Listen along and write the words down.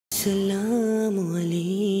Assalamu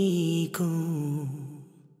alaikum.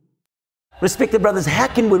 Respected brothers, how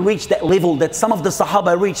can we reach that level that some of the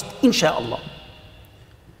Sahaba reached, inshallah?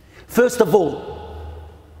 First of all,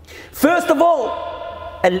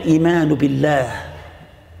 al-imanu billah.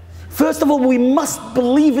 First of all, we must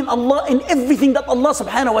believe in Allah, in everything that Allah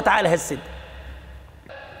subhanahu wa ta'ala has said.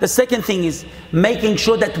 The second thing is making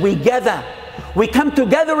sure that we gather. We come to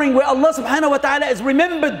gathering where Allah subhanahu wa ta'ala is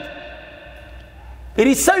remembered. It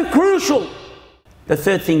is so crucial. The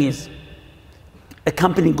third thing is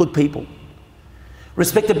accompanying good people.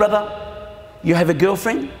 Respected brother, you have a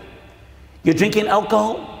girlfriend, you're drinking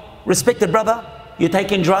alcohol. Respected brother, you're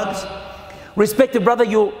taking drugs. Respected brother,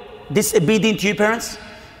 you're disobedient to your parents.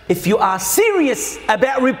 If you are serious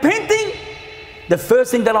about repenting, the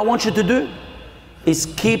first thing that I want you to do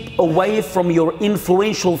is keep away from your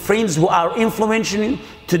influential friends who are influencing you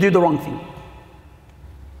to do the wrong thing.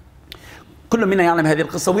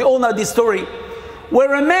 We all know this story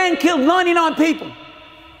where a man killed 99 people.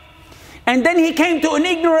 And then he came to an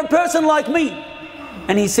ignorant person like me.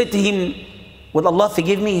 And he said to him, will Allah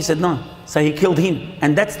forgive me? He said, no. So he killed him.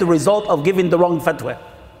 And that's the result of giving the wrong fatwa.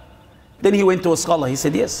 Then he went to a scholar. He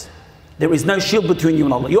said, yes, there is no shield between you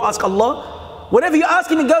and Allah. You ask Allah, whatever you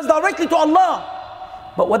ask him, it goes directly to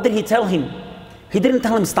Allah. But what did he tell him? He didn't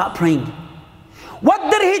tell him start praying.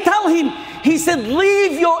 What did he tell him? He said,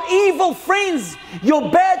 leave your evil friends,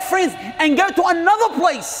 your bad friends, and go to another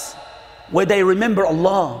place where they remember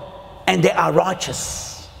Allah and they are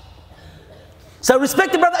righteous. So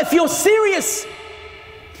respected brother, if you're serious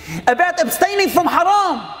about abstaining from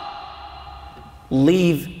haram,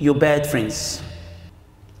 leave your bad friends.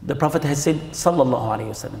 The Prophet has said, sallallahu alaihi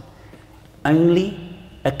wasallam, only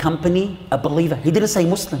accompany a believer. He didn't say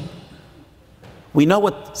Muslim. We know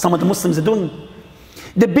what some of the Muslims are doing.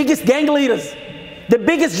 The biggest gang leaders, the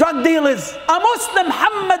biggest drug dealers, a Muslim,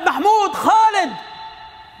 Muhammad, Mahmoud, Khalid.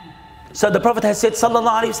 So the Prophet has said,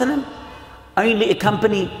 sallallahu alaihi wasallam, only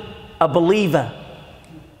accompany a believer.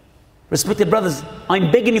 Respected brothers,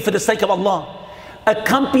 I'm begging you for the sake of Allah,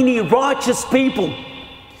 accompany righteous people,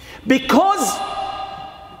 because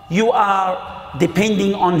you are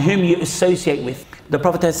depending on whom you associate with. The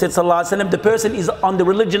Prophet has said, sallallahu alaihi wasallam, the person is on the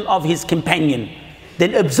religion of his companion.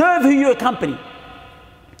 Then observe who you accompany.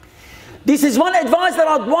 This is one advice that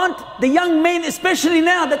I'd want the young men, especially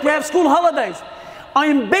now that we have school holidays. I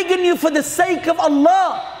am begging you for the sake of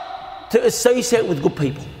Allah to associate with good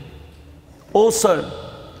people. Also,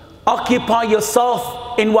 occupy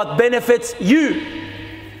yourself in what benefits you.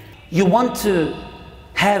 You want to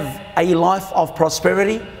have a life of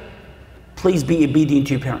prosperity? Please be obedient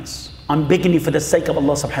to your parents. I'm begging you for the sake of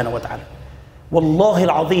Allah subhanahu wa ta'ala. Wallahi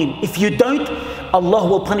al-azim, if you don't, Allah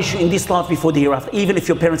will punish you in this life before the hereafter, even if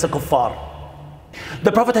your parents are kuffar.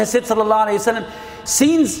 The Prophet has said, sallallahu alayhi wa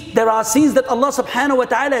sallam, there are sins that Allah subhanahu wa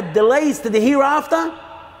ta'ala delays to the hereafter,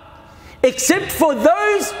 except for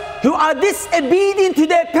those who are disobedient to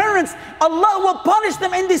their parents. Allah will punish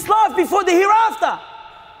them in this life before the hereafter.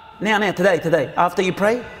 Now, today, after you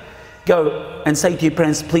pray, go and say to your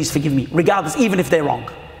parents, please forgive me, regardless, even if they're wrong.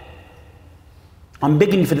 I'm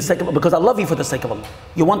begging you for the sake of Allah, because I love you for the sake of Allah.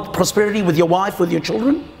 You want prosperity with your wife, with your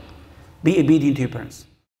children? Be obedient to your parents.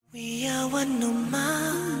 We are one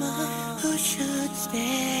ummah who should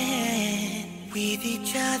stand with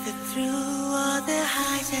each other through all the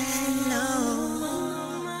highs and lows.